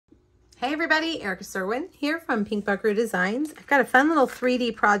Hey everybody, Erica Serwin here from Pink Buckaroo Designs. I've got a fun little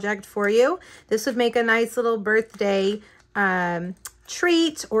 3D project for you. This would make a nice little birthday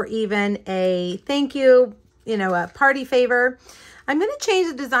treat, or even a thank you, a party favor. I'm going to change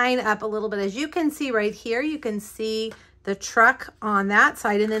the design up a little bit. As you can see right here, you can see the truck on that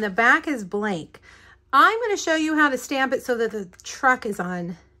side, and then the back is blank. I'm going to show you how to stamp it so that the truck is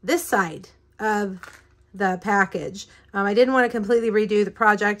on this side of the package. I didn't want to completely redo the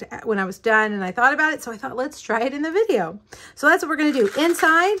project when I was done, and I thought about it, so I thought, let's try it in the video. So that's what we're going to do.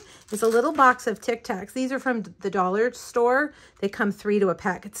 Inside is a little box of Tic Tacs. These are from the dollar store. They come 3 to a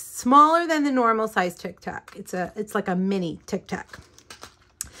pack. It's smaller than the normal size Tic Tac. It's like a mini Tic Tac.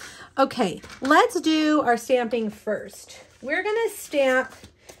 Okay, let's do our stamping first. We're going to stamp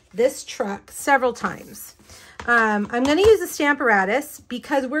this truck several times. I'm going to use a Stamparatus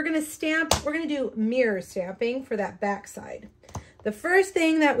because we're going to do mirror stamping for that back side. The first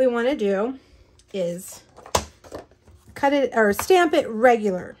thing that we want to do is cut it or stamp it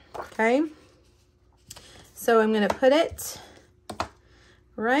regular, okay? So I'm going to put it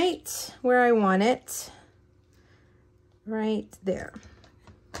right where I want it, right there.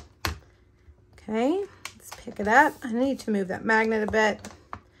 Okay, let's pick it up. I need to move that magnet a bit.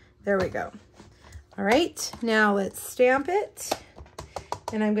 There we go. All right, now let's stamp it,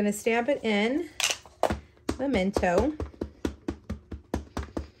 and I'm going to stamp it in Memento.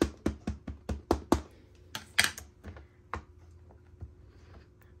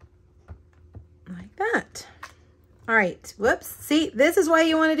 Like that. All right, whoops. See, this is why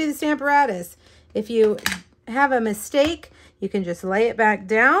you want to do the Stamparatus. If you have a mistake, you can just lay it back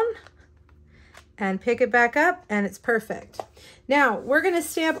down and pick it back up, and it's perfect. Now, we're going to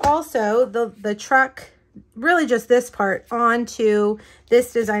stamp also the truck, really just this part, onto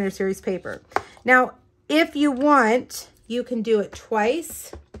this Designer Series paper. Now, if you want, you can do it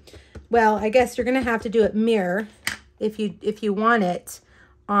twice. Well, I guess you're going to have to do it mirror if you want it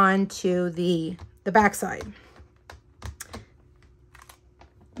onto the backside.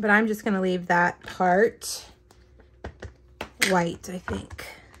 But I'm just going to leave that part white, I think.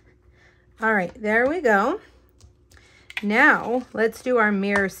 All right, there we go. Now, let's do our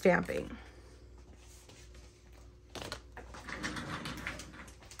mirror stamping.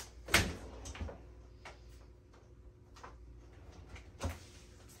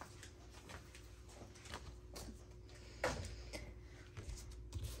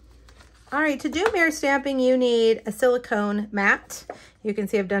 All right, to do mirror stamping, you need a silicone mat. You can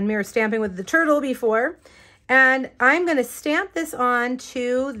see I've done mirror stamping with the turtle before. And I'm going to stamp this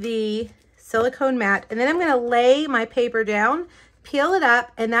onto the silicone mat, and then I'm going to lay my paper down, peel it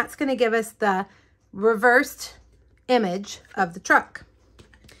up, and that's going to give us the reversed image of the truck.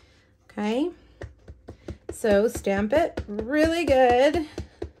 Okay, so stamp it really good.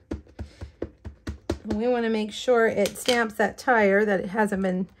 We want to make sure it stamps that tire that it hasn't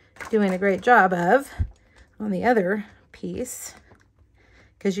been doing a great job of on the other piece,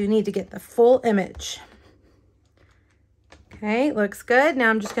 because you need to get the full image. Okay, looks good.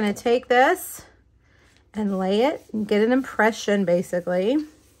 Now I'm just going to take this and lay it and get an impression, basically.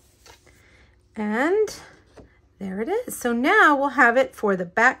 And there it is. So now we'll have it for the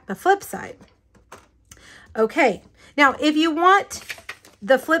back, the flip side. Okay, now if you want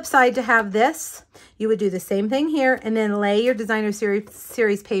the flip side to have this, you would do the same thing here and then lay your Designer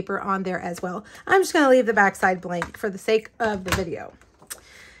Series paper on there as well. I'm just going to leave the back side blank for the sake of the video.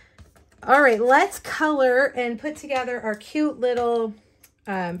 All right, let's color and put together our cute little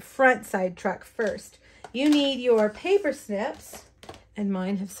front side truck first. You need your paper snips, and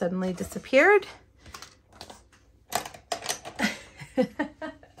mine have suddenly disappeared.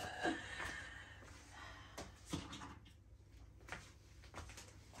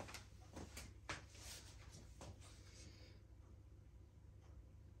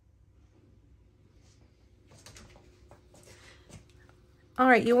 All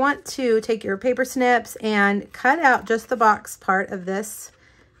right, you want to take your paper snips and cut out just the box part of this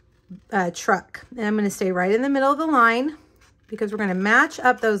truck. And I'm going to stay right in the middle of the line because we're going to match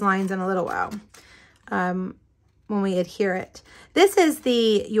up those lines in a little while when we adhere it. This is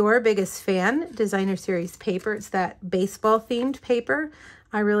the Your Biggest Fan Designer Series paper. It's that baseball themed paper.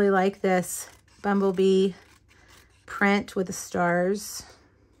 I really like this bumblebee print with the stars.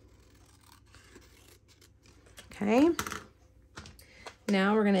 Okay.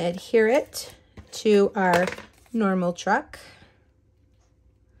 Now we're going to adhere it to our normal truck,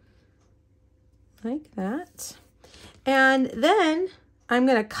 like that. And then I'm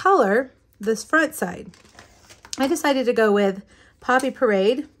going to color this front side. I decided to go with Poppy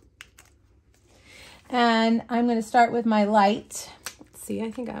Parade, and I'm going to start with my light. Let's see,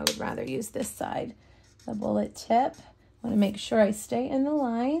 I think I would rather use this side, the bullet tip. I want to make sure I stay in the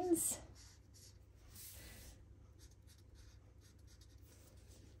lines.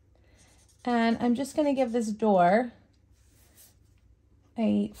 And I'm just going to give this door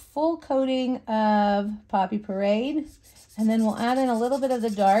a full coating of Poppy Parade, and then we'll add in a little bit of the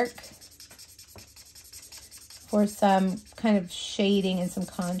dark for some kind of shading and some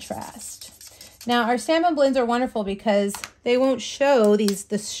contrast. Now our Stampin' Blends are wonderful because they won't show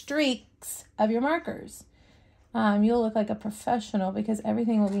the streaks of your markers. You'll look like a professional because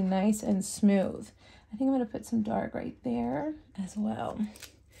everything will be nice and smooth. I think I'm going to put some dark right there as well.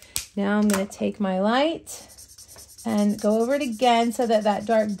 Now I'm going to take my light and go over it again so that that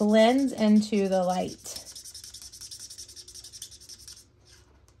dark blends into the light.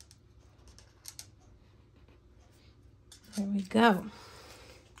 There we go.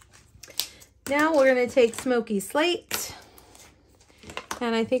 Now we're going to take Smoky Slate,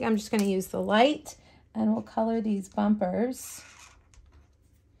 and I think I'm just going to use the light, and we'll color these bumpers.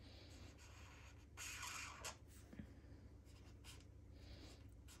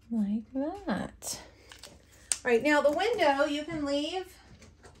 Like that. All right, now the window you can leave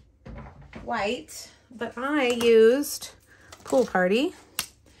white, but I used Pool Party,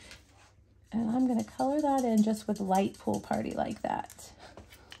 and I'm going to color that in just with light Pool Party like that.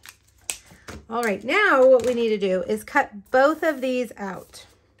 All right, now what we need to do is cut both of these out.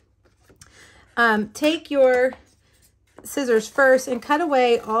 Take your scissors first and cut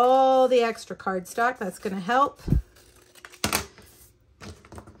away all the extra cardstock. That's going to help.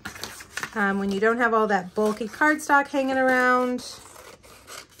 When you don't have all that bulky cardstock hanging around,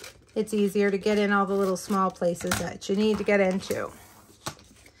 it's easier to get in all the little small places that you need to get into. All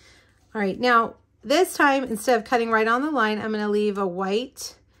right, now this time, instead of cutting right on the line, I'm going to leave a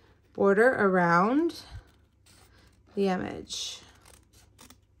white border around the image.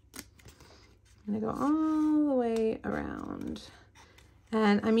 I'm going to go all the way around.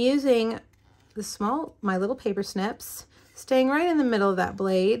 And I'm using my little paper snips, staying right in the middle of that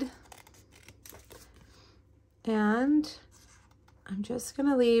blade. And I'm just going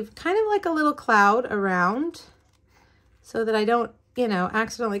to leave kind of like a little cloud around so that I don't, you know,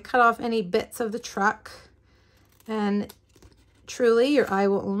 accidentally cut off any bits of the truck. And truly, your eye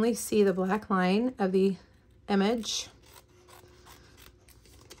will only see the black line of the image.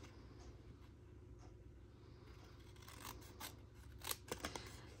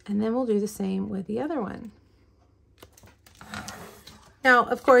 And then we'll do the same with the other one. Now,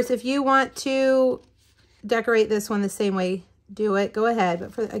 of course, if you want to decorate this one the same way, do it, go ahead.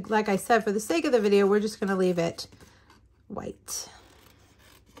 But for, like I said, for the sake of the video, we're just going to leave it white.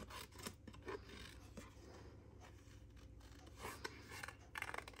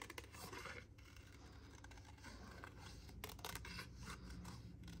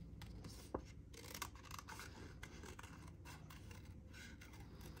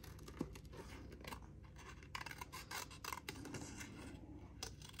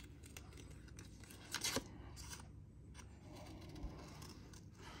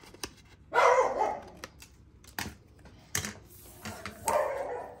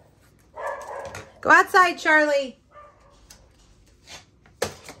 Go outside, Charlie.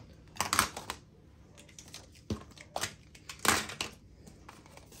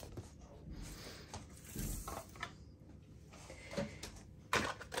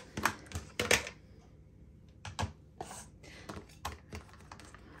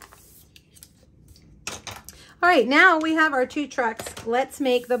 All right, now we have our two trucks. Let's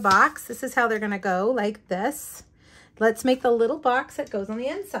make the box. This is how they're gonna go, like this. Let's make the little box that goes on the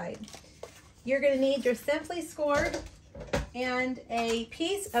inside. You're going to need your Simply Scored and a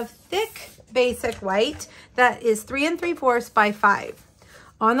piece of thick basic white that is 3 3/4 by 5.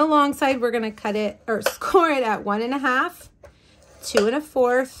 On the long side, we're going to cut it or score it at 1 1/2, 2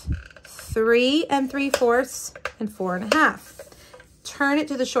 1/4, 3 3/4, and 4 1/2. Turn it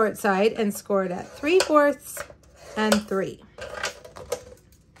to the short side and score it at 3/4 and 3.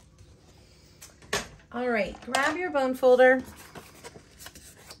 All right, grab your bone folder.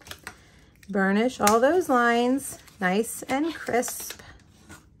 Burnish all those lines nice and crisp.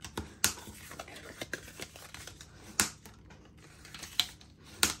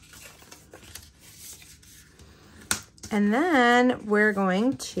 And then we're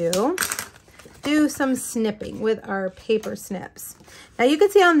going to do some snipping with our paper snips. Now you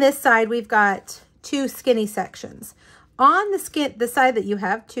can see on this side, we've got 2 skinny sections. On the side that you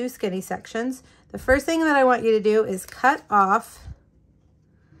have 2 skinny sections, the first thing that I want you to do is cut off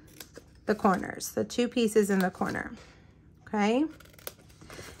the corners, the 2 pieces in the corner, okay?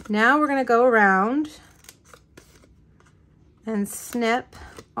 Now we're gonna go around and snip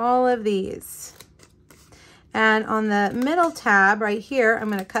all of these. And on the middle tab right here, I'm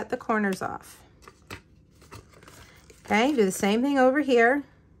going to cut the corners off. Okay, do the same thing over here.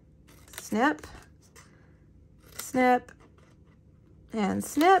 Snip, snip, and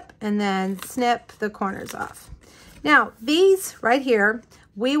snip, and then snip the corners off. Now, these right here,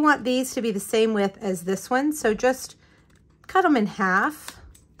 we want these to be the same width as this one, so just cut them in half.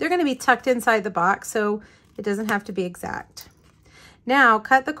 They're going to be tucked inside the box, so it doesn't have to be exact. Now,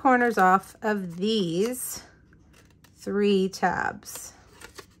 cut the corners off of these 3 tabs.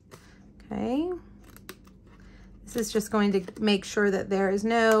 Okay. This is just going to make sure that there is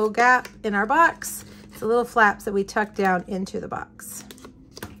no gap in our box. It's the little flaps that we tuck down into the box.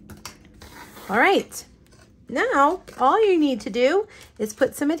 All right. Now, all you need to do is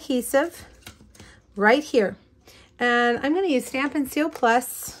put some adhesive right here. And I'm going to use Stampin' Seal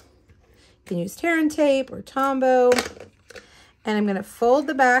Plus. You can use tear and tape or Tombow. And I'm going to fold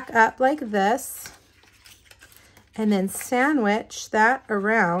the back up like this and then sandwich that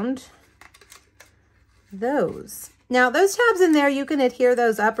around those. Now, those tabs in there, you can adhere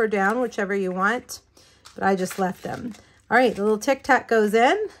those up or down, whichever you want, but I just left them. All right, the little Tic Tac goes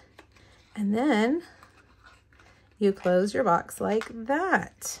in, and then you close your box like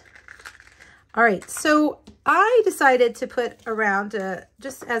that. All right, so I decided to put around,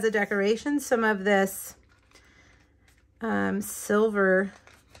 just as a decoration, some of this silver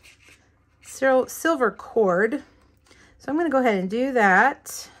cord. So I'm going to go ahead and do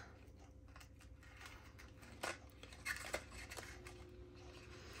that.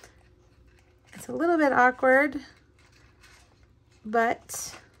 It's a little bit awkward,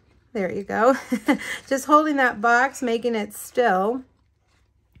 but there you go. Just holding that box, making it still.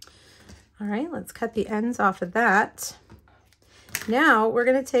 All right, let's cut the ends off of that. Now we're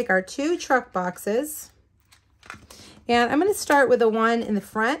going to take our 2 truck boxes, and I'm going to start with the one in the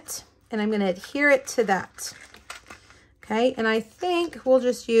front, and I'm going to adhere it to that. Okay, and I think we'll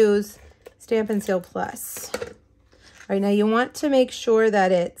just use Stampin' Seal Plus. All right, now you want to make sure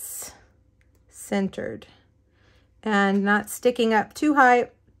that it's centered and not sticking up too high,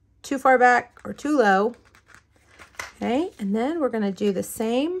 too far back, or too low. Okay, and then we're going to do the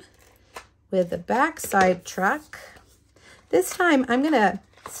same with the back side truck. This time I'm going to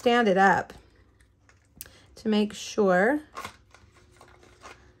stand it up to make sure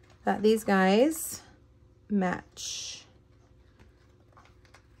that these guys match.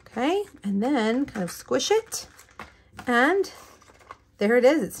 Okay, and then kind of squish it, and there it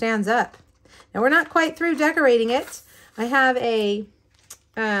is, it stands up. Now we're not quite through decorating it. I have a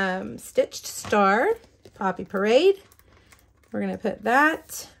stitched star, Poppy Parade. We're gonna put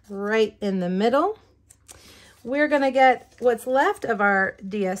that right in the middle. We're gonna get what's left of our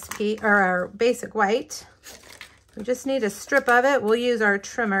DSP, or our basic white. We just need a strip of it. We'll use our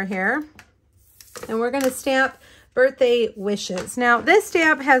trimmer here. And we're gonna stamp Birthday Wishes. Now this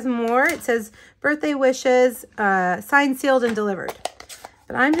stamp has more. It says Birthday Wishes, signed, sealed, and delivered.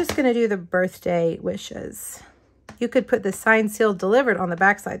 But I'm just going to do the Birthday Wishes. You could put the signed, sealed, delivered on the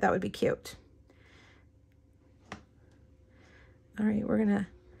back side. That would be cute. All right, we're going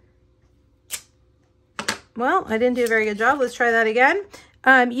to... Well, I didn't do a very good job. Let's try that again.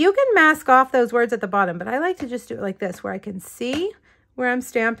 You can mask off those words at the bottom, but I like to just do it like this, where I can see where I'm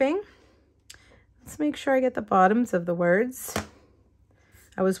stamping. Let's make sure I get the bottoms of the words.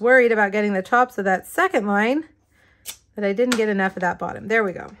 I was worried about getting the tops of that second line, but I didn't get enough of that bottom. There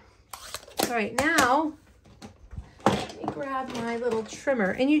we go. All right, now let me grab my little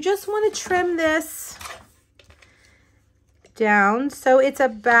trimmer, and you just want to trim this down so it's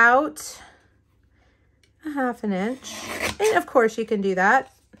about a ½ inch. And of course you can do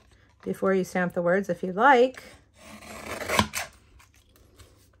that before you stamp the words if you'd like.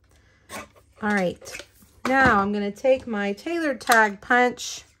 All right, now I'm going to take my tailored tag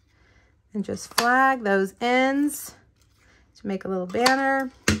punch and just flag those ends to make a little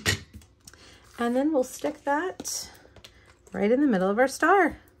banner. And then we'll stick that right in the middle of our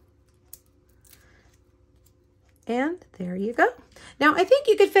star. And there you go. Now I think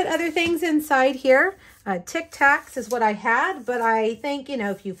you could fit other things inside here. Tic Tacs is what I had, but I think, you know,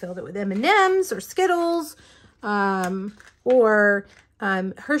 if you filled it with M&Ms or Skittles or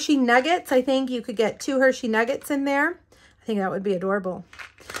Hershey Nuggets, I think you could get 2 Hershey Nuggets in there. I think that would be adorable.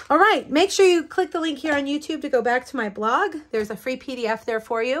 All right, make sure you click the link here on YouTube to go back to my blog. There's a free PDF there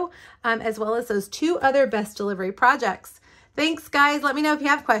for you, as well as those 2 other best delivery projects. Thanks, guys. Let me know if you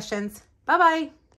have questions. Bye-bye.